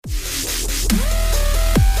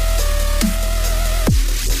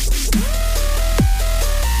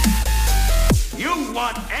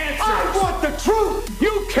truth.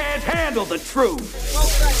 You can't handle the truth.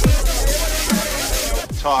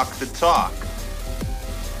 Talk the talk.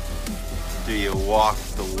 Do you walk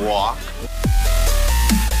the walk?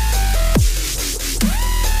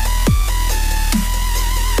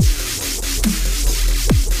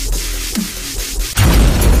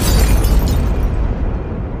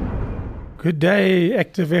 Good day,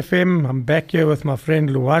 Active FM. I'm back here with my friend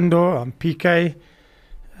Luando. I'm PK.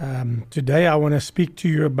 Today I want to speak to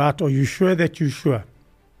you about, are you sure that you're sure?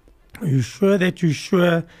 Are you sure that you're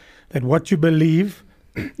sure that what you believe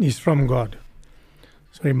is from God?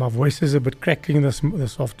 Sorry, my voice is a bit crackling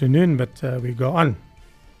this afternoon, but we go on.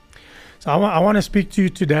 So I want to speak to you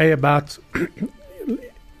today about,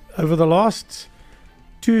 over the last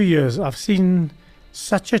 2 years, I've seen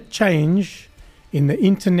such a change in the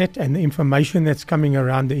internet and the information that's coming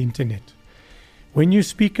around the internet. When you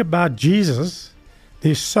speak about Jesus,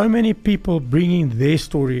 there's so many people bringing their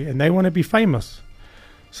story and they want to be famous.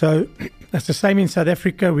 So that's the same in South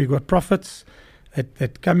Africa. We've got prophets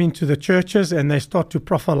that come into the churches and they start to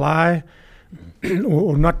prophesy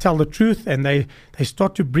or not tell the truth, and they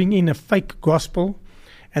start to bring in a fake gospel,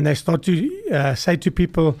 and they start to say to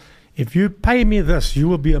people, if you pay me this, you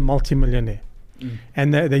will be a multimillionaire.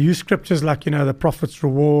 And they use scriptures like, the prophet's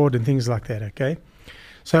reward and things like that, okay?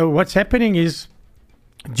 So what's happening is,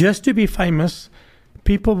 just to be famous,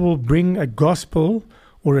 people will bring a gospel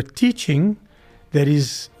or a teaching that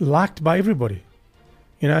is liked by everybody,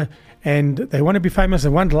 and they want to be famous. They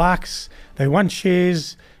want likes, they want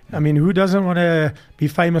shares. I mean, who doesn't want to be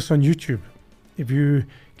famous on YouTube? If you're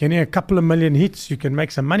getting a couple of million hits, you can make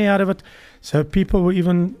some money out of it. So people were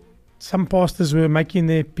some pastors were making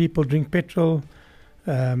their people drink petrol,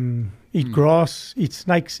 eat grass, eat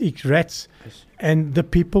snakes, eat rats, and the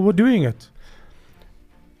people were doing it.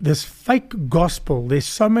 This fake gospel, there's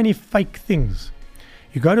so many fake things.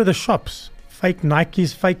 You go to the shops, fake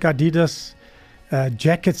Nikes, fake Adidas,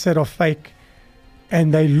 jackets that are fake,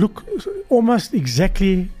 and they look almost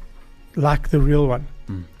exactly like the real one.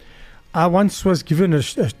 I once was given a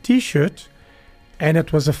t-shirt and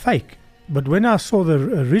it was a fake. But when I saw the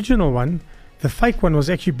original one, the fake one was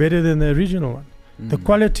actually better than the original one. The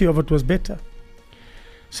quality of it was better.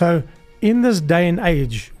 So in this day and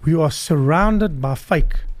age, we are surrounded by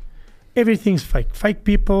fake. Everything's fake. Fake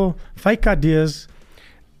people, fake ideas.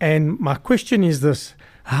 And my question is this: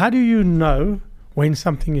 how do you know when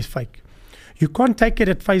something is fake? You can't take it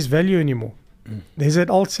at face value anymore. There's that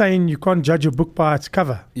old saying, you can't judge a book by its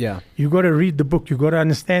cover. Yeah. You got to read the book. You got to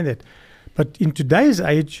understand it. But in today's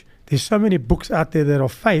age, there's so many books out there that are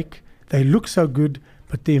fake. They look so good,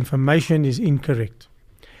 but the information is incorrect.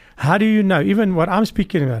 How do you know? Even what I'm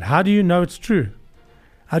speaking about, how do you know it's true?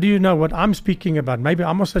 How do you know what I'm speaking about? Maybe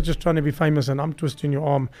I'm also just trying to be famous and I'm twisting your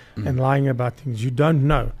arm and lying about things. You don't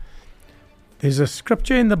know. There's a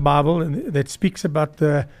scripture in the Bible that speaks about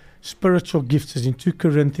the spiritual gifts. It's in 2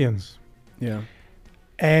 Corinthians. Yeah.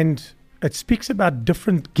 And it speaks about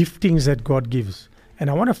different giftings that God gives. And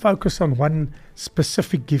I want to focus on one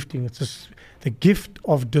specific gifting. It's the gift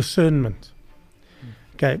of discernment.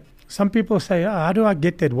 Okay. Some people say, how do I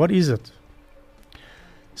get that? What is it?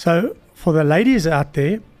 So for the ladies out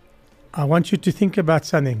there, I want you to think about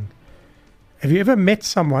something. Have you ever met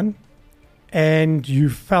someone and you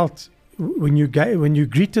felt, when you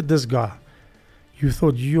greeted this guy, you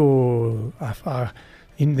thought,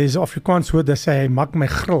 there's an Afrikaans word they say, maak my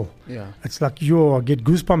gril. Yeah. It's like, I get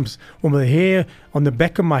goosebumps, or the hair on the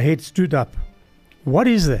back of my head stood up. What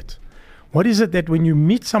is that? What is it that when you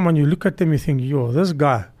meet someone, you look at them, you think, this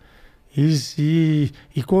guy, he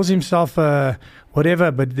calls himself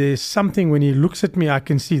whatever, but there's something when he looks at me, I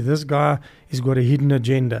can see this guy has got a hidden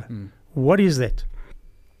agenda. What is that?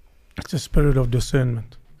 It's a spirit of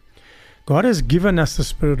discernment. God has given us the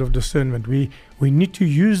spirit of discernment. We need to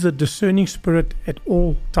use the discerning spirit at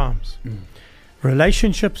all times.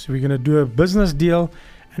 Relationships, we're going to do a business deal,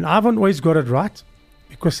 and I haven't always got it right,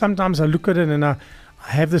 because sometimes I look at it and I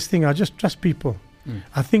have this thing, I just trust people.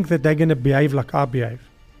 I think that they're going to behave like I behave.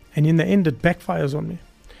 And in the end, it backfires on me.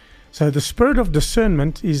 So the spirit of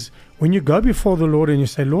discernment is when you go before the Lord and you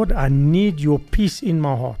say, Lord, I need your peace in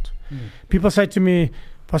my heart. People say to me,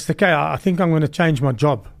 Pastor K, I think I'm going to change my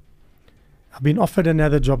job. I've been offered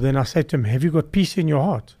another job. Then I say to them, have you got peace in your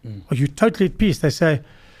heart? Are you totally at peace? They say,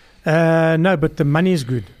 no, but the money is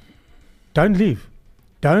good. Don't leave.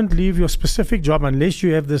 Don't leave your specific job unless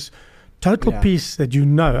you have this total peace that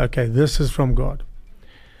okay, this is from God.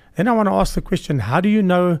 Then I want to ask the question, how do you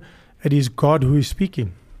know it is God who is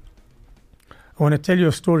speaking? I want to tell you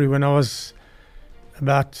a story. When I was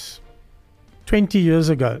about 20 years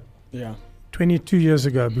ago, 22 years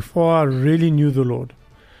ago, before I really knew the Lord,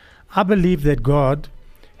 I believed that God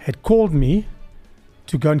had called me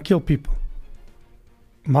to go and kill people.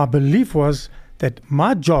 My belief was that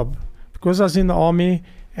my job, because I was in the army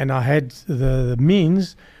and I had the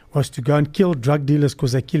means, was to go and kill drug dealers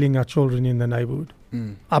because they're killing our children in the neighborhood.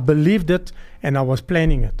 I believed it and I was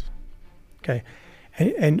planning it. Okay.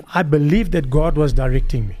 And I believed that God was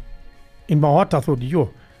directing me. In my heart, I thought,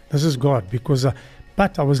 this is God.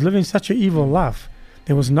 But I was living such an evil life.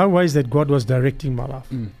 There was no ways that God was directing my life.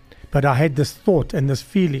 But I had this thought and this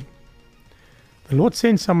feeling. The Lord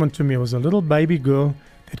sent someone to me. It was a little baby girl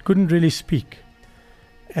that couldn't really speak.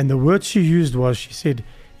 And the word she used was, she said,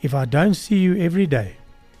 if I don't see you every day,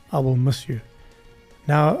 I will miss you.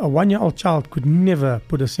 Now, a 1-year-old child could never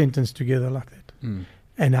put a sentence together like that.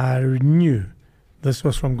 And I knew this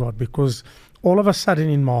was from God, because all of a sudden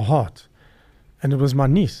in my heart, and it was my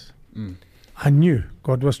niece, I knew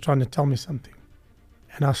God was trying to tell me something.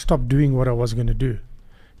 And I stopped doing what I was going to do.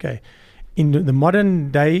 Okay. In the modern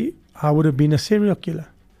day, I would have been a serial killer,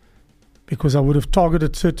 because I would have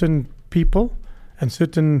targeted certain people and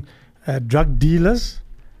certain drug dealers,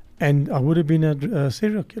 and I would have been a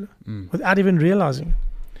serial killer without even realizing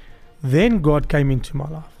it. Then God came into my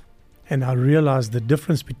life, and I realized the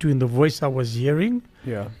difference between the voice I was hearing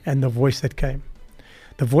and the voice that came.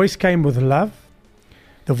 The voice came with love.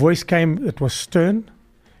 The voice came, it was stern,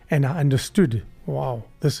 and I understood, wow,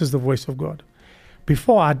 this is the voice of God.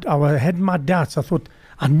 Before I had my doubts. I thought,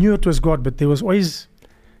 I knew it was God, but there was always,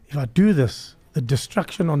 if I do this, the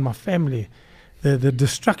destruction on my family, the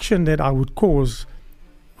destruction that I would cause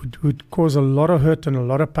would cause a lot of hurt and a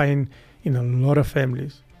lot of pain in a lot of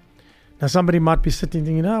families. Now somebody might be sitting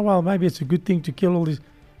thinking, well, maybe it's a good thing to kill all these,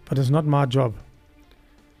 but it's not my job.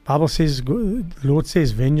 Bible says, the Lord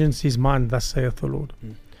says, vengeance is mine, thus saith the Lord.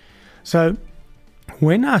 So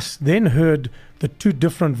when I then heard the two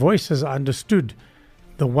different voices, I understood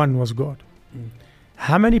the one was God.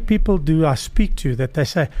 How many people do I speak to that they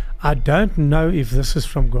say, I don't know if this is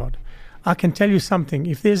from God? I can tell you something.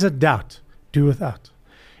 If there's a doubt, do without.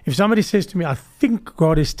 If somebody says to me, I think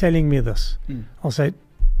God is telling me this, I'll say,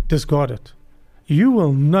 discard it. You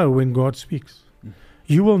will know when God speaks.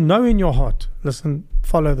 You will know in your heart, listen,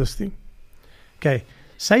 follow this thing. Okay,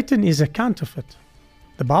 Satan is a counterfeit.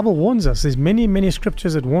 The Bible warns us. There's many, many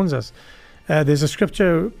scriptures that warns us. There's a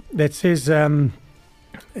scripture that says,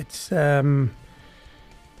 it's 2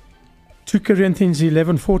 Corinthians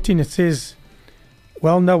 11:14. It says,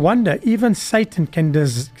 well, no wonder even Satan can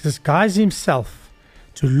disguise himself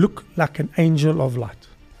to look like an angel of light.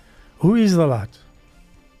 Who is the light?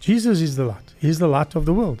 Jesus is the light. He's the light of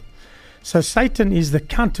the world. So Satan is the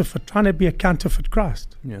counterfeit, trying to be a counterfeit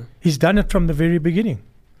Christ. He's done it from the very beginning.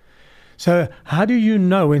 So how do you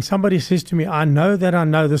know when somebody says to me, I know that I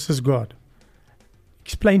know this is God?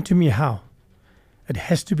 Explain to me how. It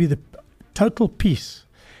has to be the total peace.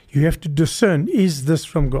 You have to discern, is this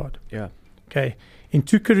from God? Okay. In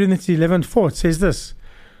 2 Corinthians 11:4, it says this,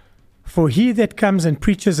 for he that comes and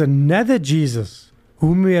preaches another Jesus,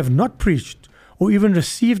 whom we have not preached, or even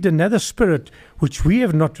received another spirit which we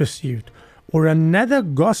have not received, or another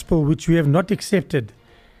gospel which we have not accepted,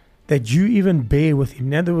 that you even bear with him.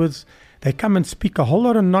 In other words, they come and speak a whole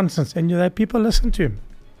lot of nonsense, and people listen to him.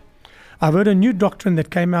 I've heard a new doctrine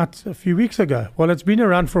that came out a few weeks ago. Well, it's been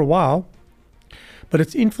around for a while, but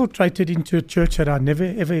it's infiltrated into a church that I never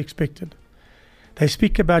ever expected. They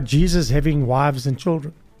speak about Jesus having wives and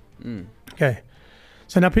children. Okay.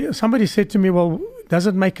 So now somebody said to me, well, does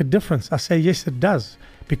it make a difference? I say, yes, it does,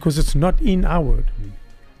 because it's not in our word.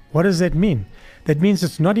 What does that mean? That means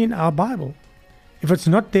it's not in our Bible. If it's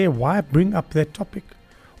not there, why bring up that topic?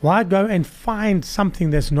 Why go and find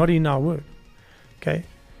something that's not in our word? Okay.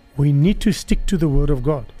 We need to stick to the word of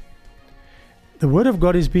God. The word of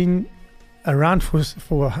God has been around for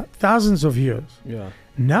thousands of years.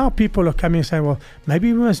 Now people are coming and saying, well,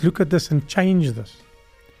 maybe we must look at this and change this.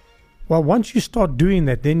 Well, once you start doing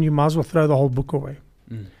that, then you might as well throw the whole book away.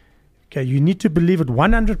 Okay, you need to believe it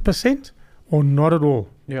 100% or not at all.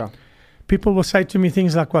 People will say to me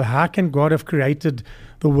things like, well, how can God have created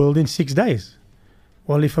the world in 6 days?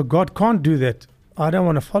 Well, if a God can't do that, I don't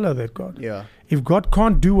want to follow that God. If God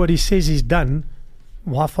can't do what he says he's done,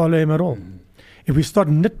 why follow him at all? If we start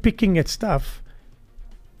nitpicking at stuff,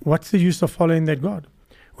 what's the use of following that God?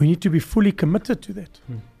 We need to be fully committed to that.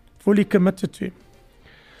 Fully committed to him.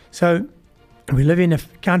 So we live in a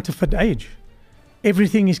counterfeit age.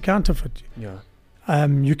 Everything is counterfeit.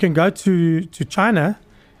 You can go to China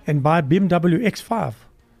and buy a BMW X5.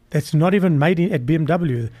 That's not even made at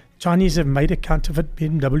BMW. Chinese have made a counterfeit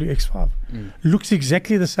BMW X5. Looks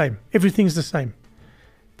exactly the same. Everything's the same.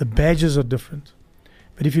 The badges are different.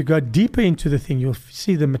 But if you go deeper into the thing, you'll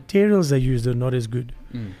see the materials they use are not as good.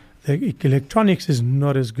 The electronics is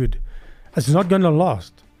not as good. It's not going to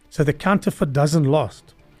last. So the counterfeit doesn't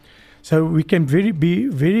last. So we can be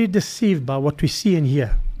very deceived by what we see and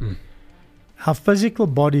hear. Our physical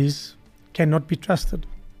bodies cannot be trusted.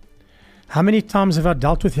 How many times have I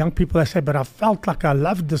dealt with young people that say, but I felt like I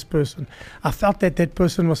loved this person. I felt that that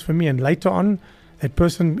person was for me. And later on, that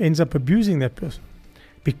person ends up abusing that person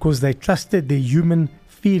because they trusted their human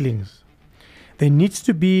feelings. There needs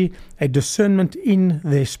to be a discernment in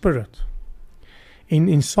their spirit.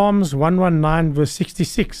 In Psalms 119 verse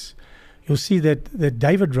 66, you'll see that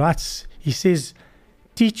David writes, he says,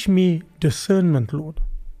 teach me discernment, Lord.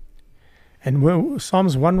 And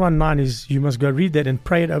Psalms 119 is, you must go read that and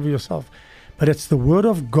pray it over yourself. But it's the word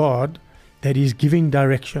of God that is giving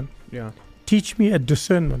direction. Yeah. Teach me a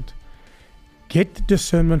discernment. Get the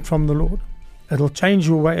discernment from the Lord. It'll change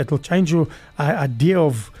your way. It'll change your idea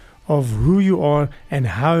of who you are and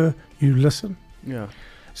how you listen. Yeah.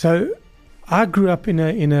 So I grew up in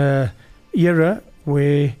a era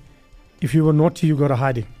where if you were naughty, you got a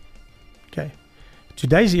hiding. Okay.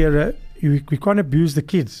 Today's era, we can't abuse the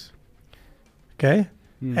kids. Okay.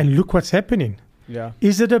 And look what's happening. Yeah.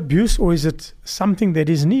 Is it abuse or is it something that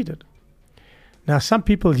is needed? Now, some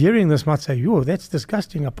people hearing this might say, yo, that's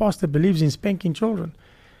disgusting. A pastor believes in spanking children.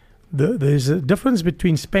 There's a difference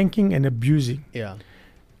between spanking and abusing. Yeah.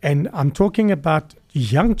 And I'm talking about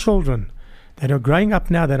young children that are growing up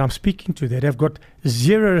now that I'm speaking to that have got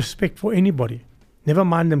zero respect for anybody, never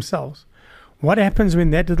mind themselves. What happens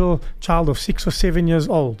when that little child of 6 or 7 years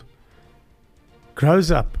old grows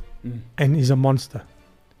up and is a monster?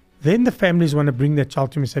 Then the families want to bring that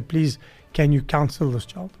child to me and say, please, can you counsel this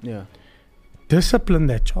child? Yeah. Discipline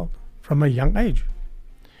that child from a young age.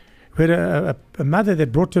 We had a mother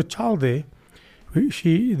that brought her child there.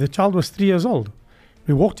 The child was 3 years old.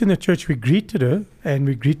 We walked in the church, we greeted her, and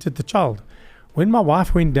we greeted the child. When my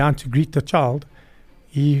wife went down to greet the child,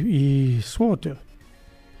 he swore at her.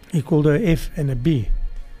 He called her F and a B.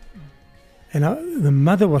 And the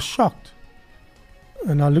mother was shocked.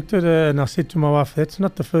 And I looked at her and I said to my wife, that's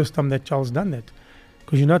not the first time that child's done that.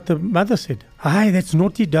 Because you know what the mother said? Hi, that's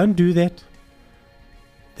naughty, don't do that.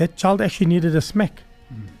 That child actually needed a smack.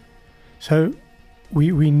 So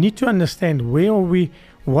we need to understand where are we,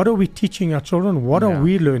 what are we teaching our children, what are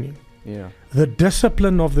we learning? Yeah. The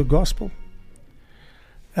discipline of the gospel.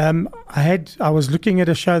 I was looking at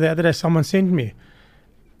a show the other day, someone sent me,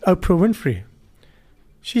 Oprah Winfrey.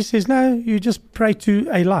 She says, no, you just pray to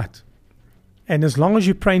a light. And as long as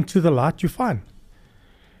you're praying to the light, you're fine.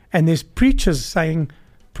 And there's preachers saying,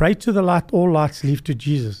 pray to the light, all lights lead to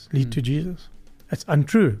Jesus. It's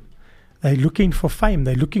untrue. They're looking for fame.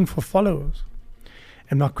 They're looking for followers.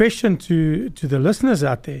 And my question to the listeners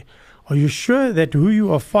out there, are you sure that who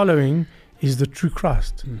you are following is the true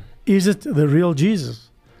Christ? Is it the real Jesus?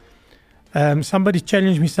 Somebody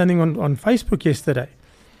challenged me something on Facebook yesterday.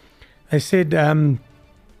 They said,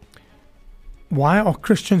 why are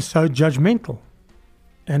Christians so judgmental?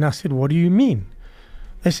 And I said, what do you mean?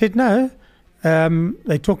 They said, no,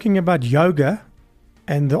 they're talking about yoga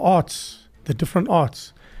and the arts, the different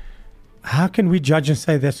arts. How can we judge and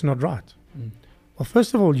say that's not right? Well,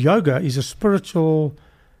 first of all, yoga is a spiritual,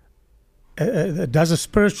 does a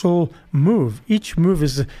spiritual move. Each move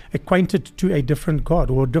is acquainted to a different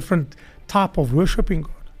God or a different type of worshiping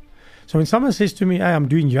God. So when someone says to me, hey, I'm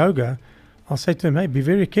doing yoga, I'll say to them, hey, be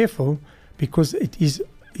very careful, because it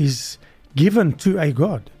is given to a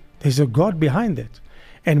God. There's a God behind it.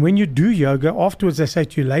 And when you do yoga, afterwards they say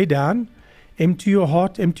to you, lay down, empty your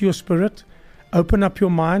heart, empty your spirit, open up your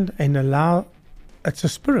mind and allow, it's a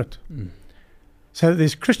spirit. So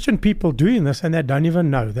there's Christian people doing this and they don't even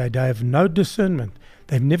know. They have no discernment.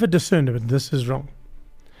 They've never discerned it, but this is wrong.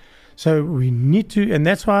 So we need to, and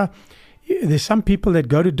that's why there's some people that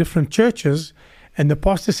go to different churches and the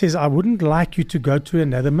pastor says, I wouldn't like you to go to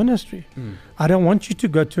another ministry. I don't want you to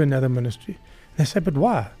go to another ministry. They say, but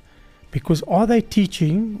why? Because are they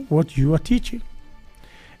teaching what you are teaching?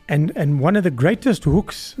 And one of the greatest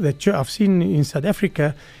hooks that I've seen in South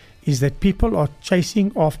Africa is that people are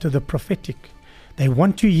chasing after the prophetic. They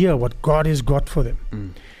want to hear what God has got for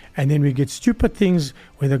them. And then we get stupid things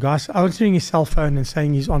where the guy's answering his cell phone and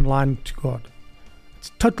saying he's online to God.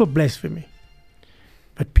 It's total blasphemy.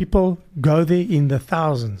 But people go there in the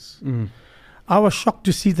thousands. I was shocked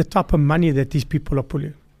to see the type of money that these people are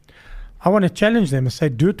pulling. I want to challenge them and say,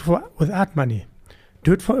 do it without money.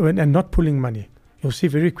 Do it and not pulling money. You'll see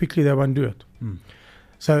very quickly they won't do it.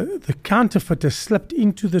 So the counterfeit has slipped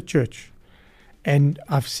into the church. And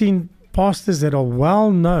I've seen pastors that are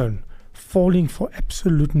well known falling for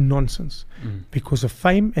absolute nonsense because of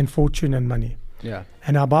fame and fortune and money. Yeah.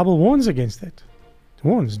 And our Bible warns against that. It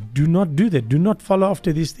warns, do not do that. Do not follow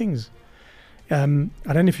after these things. I don't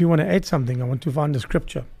know if you want to add something. I want to find the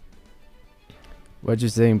scripture. What you're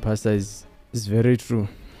saying, Pastor, is very true.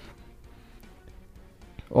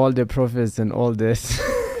 All the prophets and all this,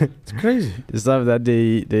 It's crazy. the stuff that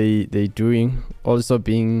they doing, also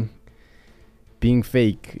being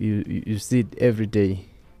fake. You see it every day,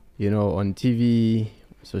 on TV,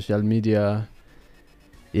 social media.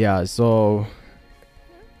 Yeah. So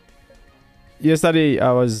yesterday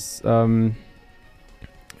I was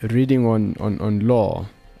reading on law,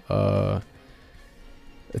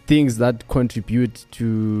 things that contribute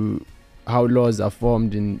to how laws are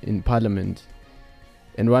formed in Parliament.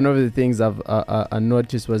 And one of the things I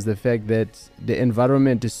noticed was the fact that the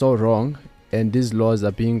environment is so wrong, and these laws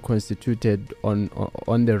are being constituted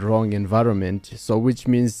on the wrong environment. So, which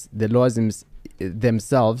means the laws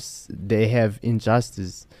themselves, they have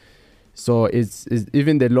injustice. So it's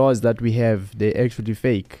even the laws that we have, they actually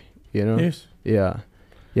fake. Yes. Yeah.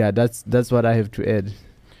 That's what I have to add.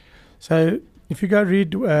 So if you go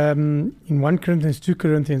read in 1 Corinthians, 2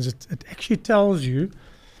 Corinthians, it actually tells you,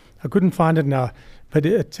 I couldn't find it now, but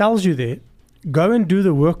it tells you there, go and do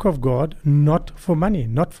the work of God, not for money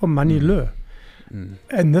lure.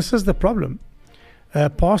 And this is the problem.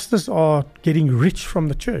 Pastors are getting rich from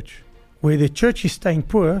the church. Where the church is staying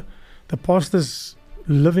poor, the pastor's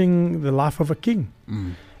living the life of a king.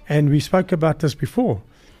 And we spoke about this before.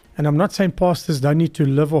 And I'm not saying pastors don't need to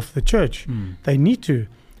live off the church. They need to.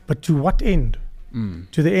 But to what end?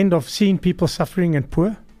 To the end of seeing people suffering and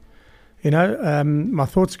poor? My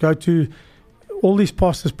thoughts go to all these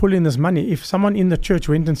pastors pulling this money. If someone in the church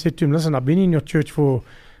went and said to him, listen, I've been in your church for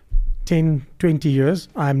 10, 20 years.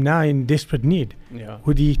 I'm now in desperate need. Yeah.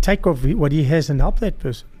 Would he take off what he has and help that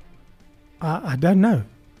person? I don't know.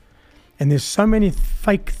 And there's so many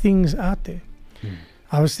fake things out there.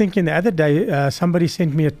 I was thinking the other day, somebody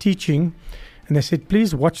sent me a teaching and they said,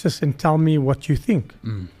 please watch this and tell me what you think.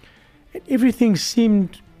 And everything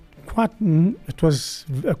seemed it was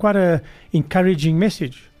quite a encouraging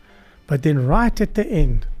message. But then right at the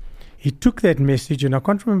end, he took that message, and I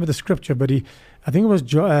can't remember the scripture, but I think it was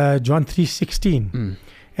John 3:16.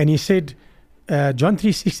 And he said, John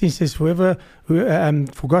 3:16 says,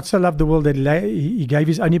 for God so loved the world that he gave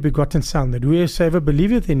his only begotten Son, that whoever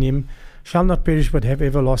believeth in him shall not perish but have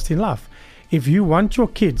everlasting life. If you want your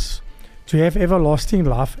kids to have everlasting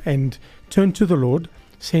life and turn to the Lord,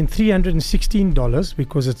 send $316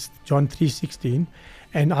 because it's John 3:16,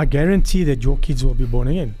 and I guarantee that your kids will be born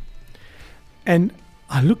again. And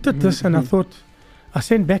I looked at this and I thought, I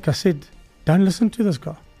sent back, I said, don't listen to this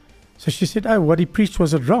guy. So she said, what he preached,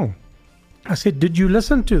 was it wrong? I said, did you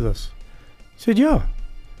listen to this? She said, yeah.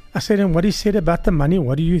 I said, and what he said about the money,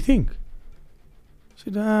 what do you think?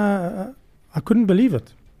 She said, I couldn't believe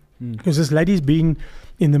it. Because this lady's been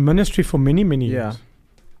in the ministry for many, many years.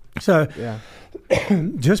 So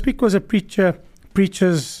just because a preacher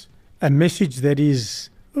preaches a message that is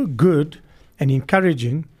good and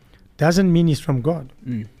encouraging doesn't mean he's from God.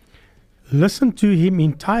 Listen to him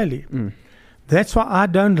entirely. That's why I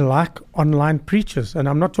don't like online preachers. And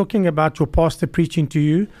I'm not talking about your pastor preaching to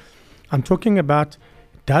you. I'm talking about,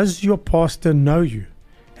 does your pastor know you?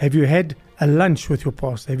 Have you had a lunch with your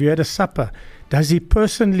pastor? Have you had a supper? Does he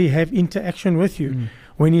personally have interaction with you?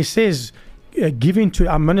 When he says, give into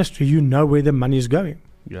our ministry, you know where the money is going.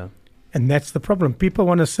 Yeah. And that's the problem. People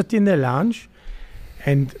want to sit in their lounge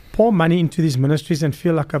and pour money into these ministries and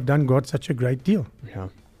feel like I've done God such a great deal. Yeah.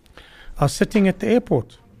 I was sitting at the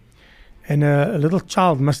airport, and a little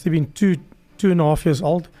child, must have been 2.5 years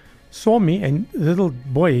old, saw me, and the little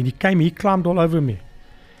boy, he climbed all over me.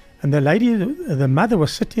 And the lady, the mother,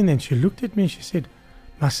 was sitting and she looked at me and she said,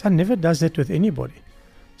 my son never does that with anybody.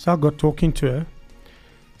 So I got talking to her.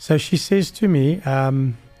 So she says to me,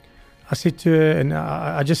 I said to her, and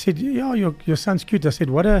I just said, yeah, your son's cute. I said,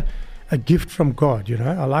 what a gift from God,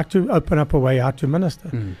 I like to open up a way out to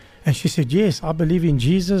minister. And she said, yes, I believe in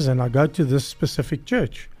Jesus and I go to this specific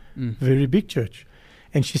church, very big church.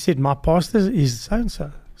 And she said, my pastor is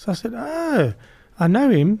so-and-so. So I said, oh, I know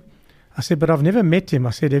him. I said, but I've never met him. I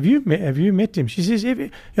said, have you met him? She says,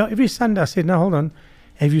 every Sunday. I said, no, hold on.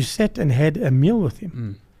 Have you sat and had a meal with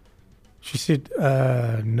him? She said,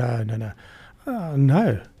 no.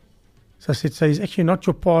 No. So I said, so he's actually not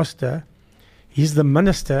your pastor. He's the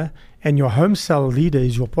minister, and your home cell leader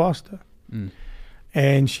is your pastor.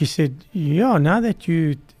 And she said, that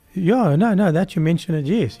you mention it,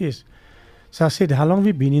 yes. So I said, how long have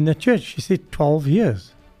you been in the church? She said, 12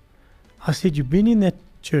 years. I said, you've been in that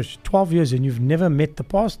church 12 years and you've never met the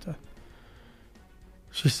pastor?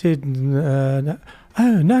 She said, no.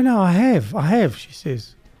 Oh, no, I have, she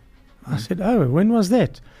says. I said, oh, when was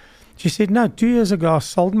that? She said, no, 2 years ago I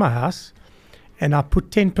sold my house and I put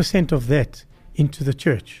 10% of that into the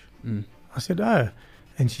church. I said, oh.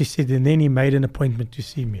 And she said, and then he made an appointment to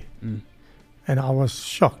see me. And I was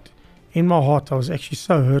shocked. In my heart, I was actually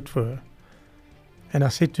so hurt for her. And I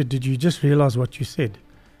said to her, did you just realize what you said?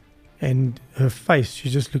 And her face, she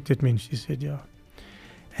just looked at me and she said, yeah.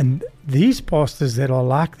 And these pastors that are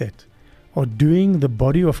like that are doing the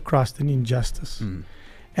body of Christ an injustice.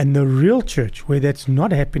 And the real church, where that's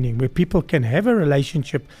not happening, where people can have a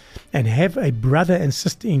relationship and have a brother and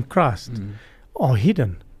sister in Christ, are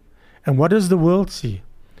hidden. And what does the world see?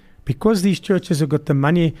 Because these churches have got the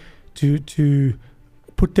money to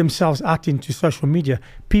put themselves out into social media,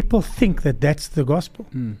 people think that that's the gospel.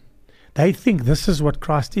 They think this is what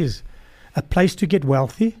Christ is. A place to get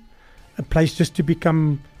wealthy, a place just to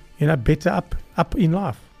become, better up in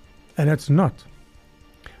life. And it's not.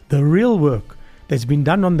 The real work that's been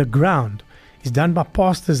done on the ground is done by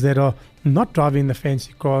pastors that are not driving the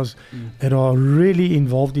fancy cars, that are really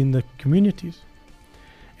involved in the communities.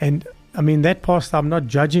 And I mean, that pastor, I'm not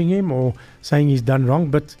judging him or saying he's done wrong,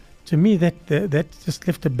 but to me, that just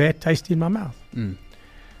left a bad taste in my mouth.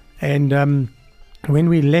 And when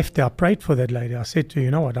we left, I prayed for that lady. I said to her,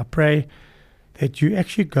 you know what, I pray that you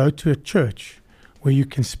actually go to a church where you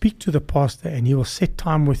can speak to the pastor and he will set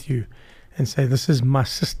time with you and say, this is my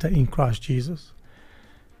sister in Christ Jesus.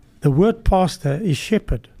 The word pastor is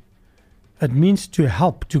shepherd. It means to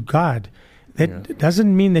help, to guide. That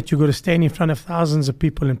doesn't mean that you've got to stand in front of thousands of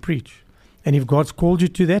people and preach. And if God's called you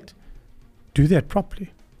to that, do that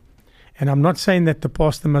properly. And I'm not saying that the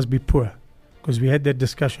pastor must be poor, because we had that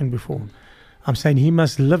discussion before. I'm saying he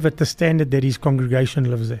must live at the standard that his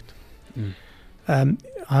congregation lives at.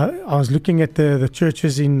 I was looking at the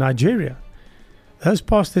churches in Nigeria. Those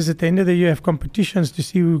pastors at the end of the year have competitions to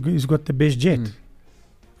see who's got the best jet.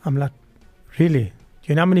 I'm like, really? Do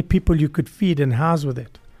you know how many people you could feed and house with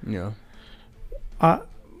it? Yeah.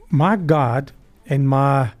 My guide and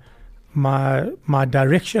my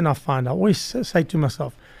direction, I always say to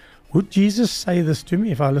myself, would Jesus say this to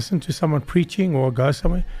me if I listen to someone preaching or go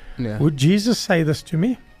somewhere? Yeah. Would Jesus say this to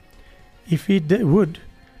me? If he would,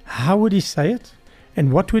 how would he say it?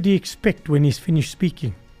 And what would he expect when he's finished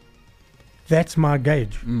speaking? That's my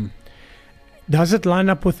gauge. Does it line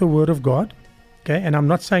up with the Word of God? Okay, and I'm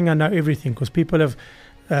not saying I know everything, because people have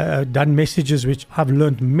done messages which I've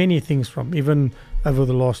learned many things from, even over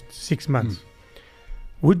the last 6 months.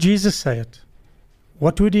 Would Jesus say it?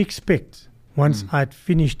 What would he expect once I'd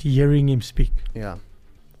finished hearing him speak? Yeah.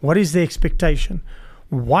 What is the expectation?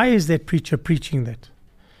 Why is that preacher preaching that?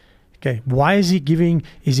 Okay, why is he giving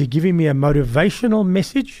me a motivational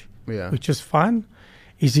message, which is fine?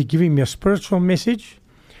 Is he giving me a spiritual message?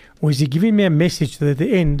 Or is he giving me a message that at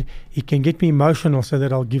the end he can get me emotional so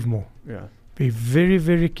that I'll give more? Yeah. Be very,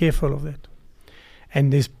 very careful of that.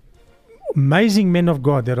 And there's amazing men of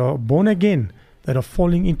God that are born again that are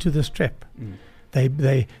falling into this trap.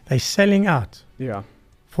 They're selling out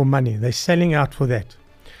for money. They're selling out for that.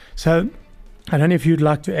 So I don't know if you'd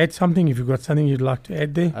like to add something, if you've got something you'd like to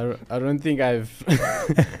add there. I don't think I've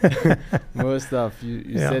most stuff.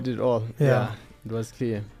 You said it all. Yeah. It was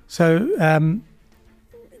clear. So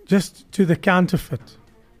just to the counterfeit,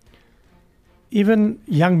 even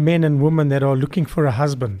young men and women that are looking for a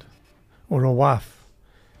husband or a wife,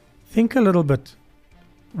 think a little bit,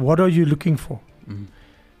 what are you looking for?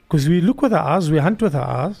 Because we look with our eyes, we hunt with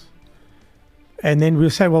our eyes, and then we'll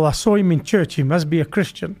say, well, I saw him in church, he must be a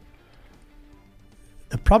Christian.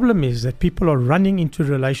 The problem is that people are running into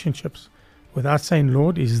relationships without saying,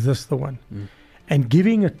 Lord, is this the one? And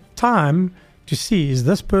giving it time to see, is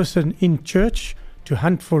this person in church to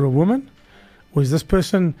hunt for a woman? Or is this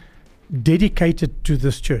person dedicated to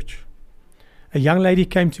this church? A young lady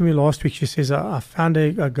came to me last week. She says, I found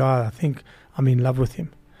a guy, I think I'm in love with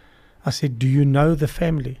him. I said, do you know the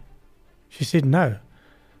family? She said, no.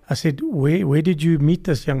 I said, where did you meet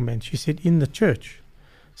this young man? She said, in the church.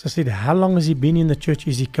 So I said, how long has he been in the church?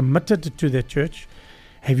 Is he committed to the church?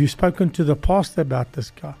 Have you spoken to the pastor about this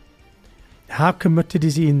guy? How committed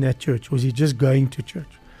is he in that church? Was he just going to church?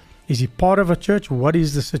 Is he part of a church? What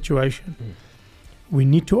is the situation? We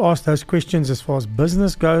need to ask those questions as far as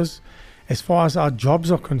business goes, as far as our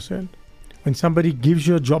jobs are concerned. When somebody gives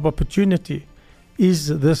you a job opportunity, is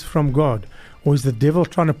this from God? Or is the devil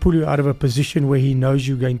trying to pull you out of a position where he knows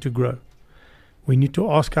you're going to grow? We need to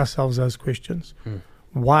ask ourselves those questions.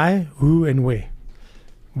 Why, who, and where?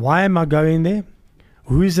 Why am I going there?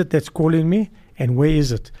 Who is it that's calling me? And where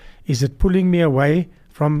is it? Is it pulling me away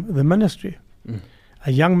from the ministry?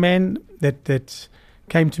 A young man that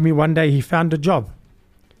came to me one day. He found a job,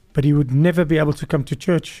 but he would never be able to come to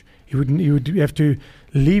church. He would have to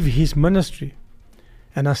leave his ministry.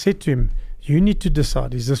 And I said to him, you need to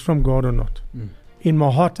decide, is this from God or not? In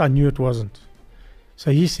my heart, I knew it wasn't.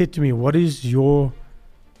 So he said to me, what is your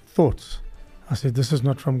thoughts? I said, this is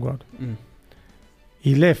not from God.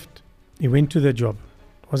 He left. He went to the job.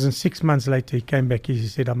 It wasn't 6 months later, he came back. He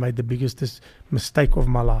said, I made the biggest mistake of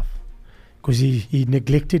my life. Because he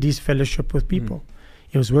neglected his fellowship with people.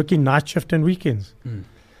 He was working night shift and weekends.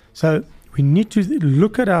 So we need to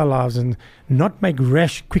look at our lives and not make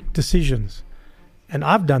rash, quick decisions. And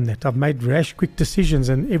I've done that. I've made rash, quick decisions,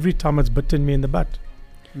 and every time it's bitten me in the butt.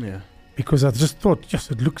 Yeah. Because I just thought, yes,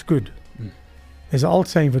 it looks good. There's an old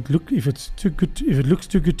saying, if it looks too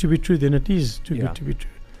good to be true, then it is too good to be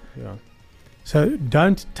true. Yeah. So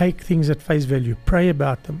don't take things at face value. Pray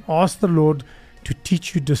about them. Ask the Lord to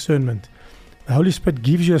teach you discernment. The Holy Spirit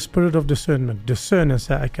gives you a spirit of discernment. Discern and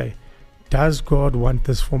say, okay, does God want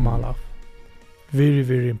this for my life? Very,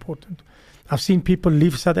 very important. I've seen people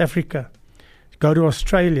leave South Africa, go to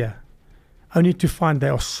Australia, only to find they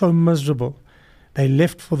are so miserable. They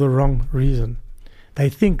left for the wrong reason. They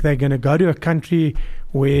think they're going to go to a country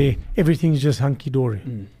where everything's just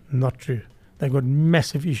hunky-dory. Not true. They've got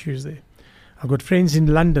massive issues there. I've got friends in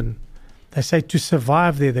London. They say to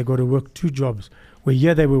survive there, they've got to work 2 jobs. Where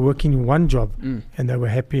here they were working 1 job and they were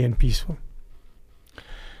happy and peaceful.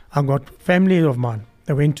 I've got family of mine.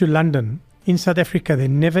 They went to London. In South Africa, they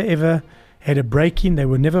never ever had a break-in. They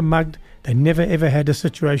were never mugged. They never ever had a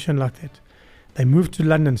situation like that. They moved to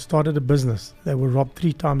London, started a business. They were robbed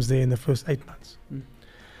 3 times there in the first 8 months.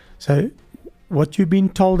 So what you've been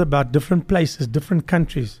told about different places, different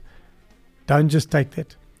countries, don't just take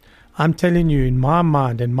that. I'm telling you, in my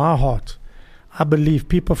mind and my heart, I believe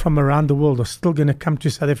people from around the world are still going to come to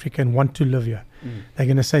South Africa and want to live here. They're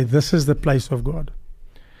going to say, this is the place of God.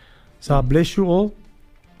 So I bless you all.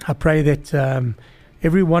 I pray that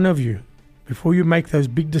every one of you, before you make those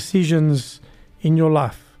big decisions in your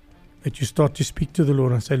life, that you start to speak to the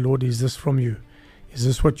Lord and say, Lord, is this from you? Is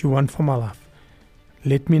this what you want for my life?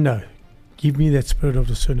 Let me know. Give me that spirit of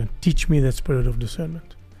discernment. Teach me that spirit of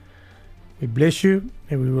discernment. We bless you,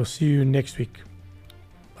 and we will see you next week.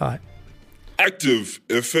 Bye. Active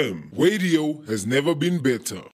FM. Radio has never been better.